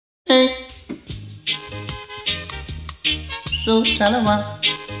Hey, so Talawa,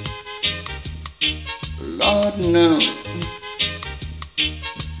 Lord no.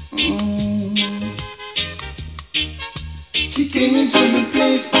 She came into the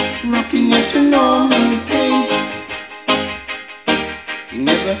place, rocking at a normal pace. You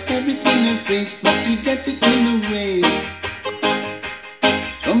never have it in her face, but you got it in her ways.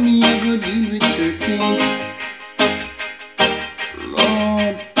 Show me I go deal with her case.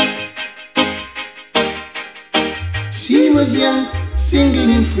 Lord, she was young, single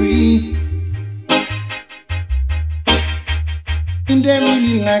and free, and I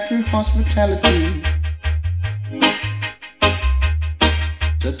really like her hospitality.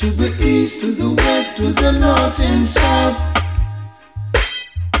 So to the east, to the west, to the north and south,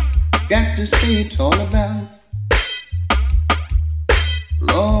 got to say it's all about.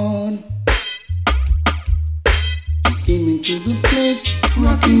 Lord, she came into the place,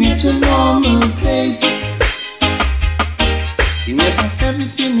 rocking at a normal pace. She never have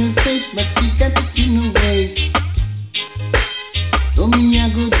it in her face, but she got it in her ways. So me I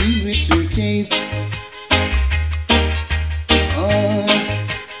go deal with her case. Oh,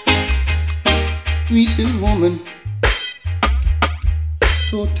 sweet little woman,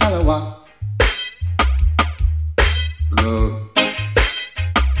 so Talawa, Lord.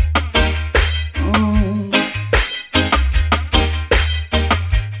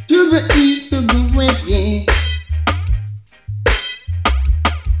 To the east, to the west, yeah.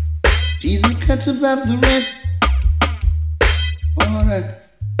 She's a cut above the rest. Alright,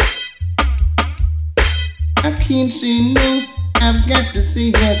 I can't say no, I've got to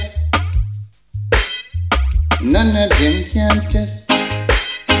say yes. None of them can test.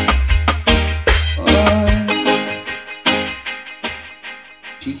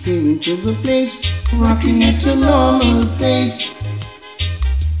 She came into the place, rocking at a normal pace.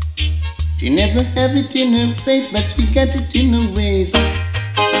 She never have it in her face, but she got it in her ways.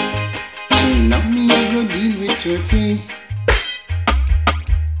 And now me I go deal with her case.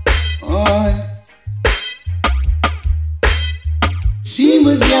 Oh, she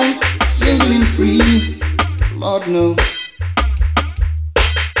was young, single and free, Lord no.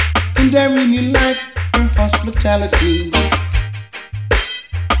 And I really like her hospitality.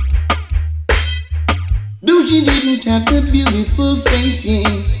 Though she didn't have the beautiful face,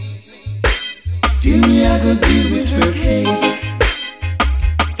 yeah, still me I go deal with her case.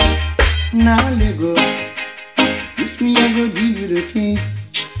 Now let go, just me I go deal with her case.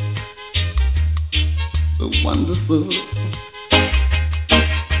 So wonderful,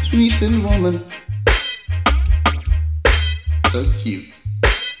 sweet little woman, so cute.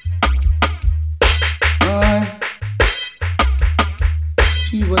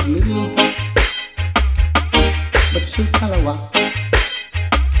 She was little, but so Talawa.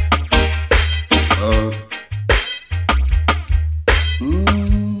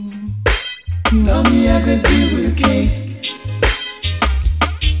 Now me I could deal with the case.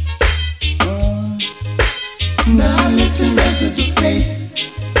 Now I let her enter the place.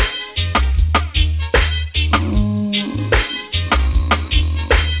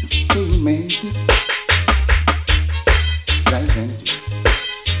 So romantic, gigantic.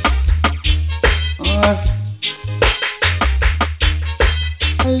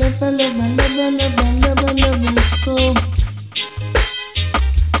 I love, I love, I love, I love, I love, I love you so.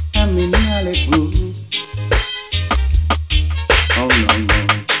 I'm in Hollywood. Oh no.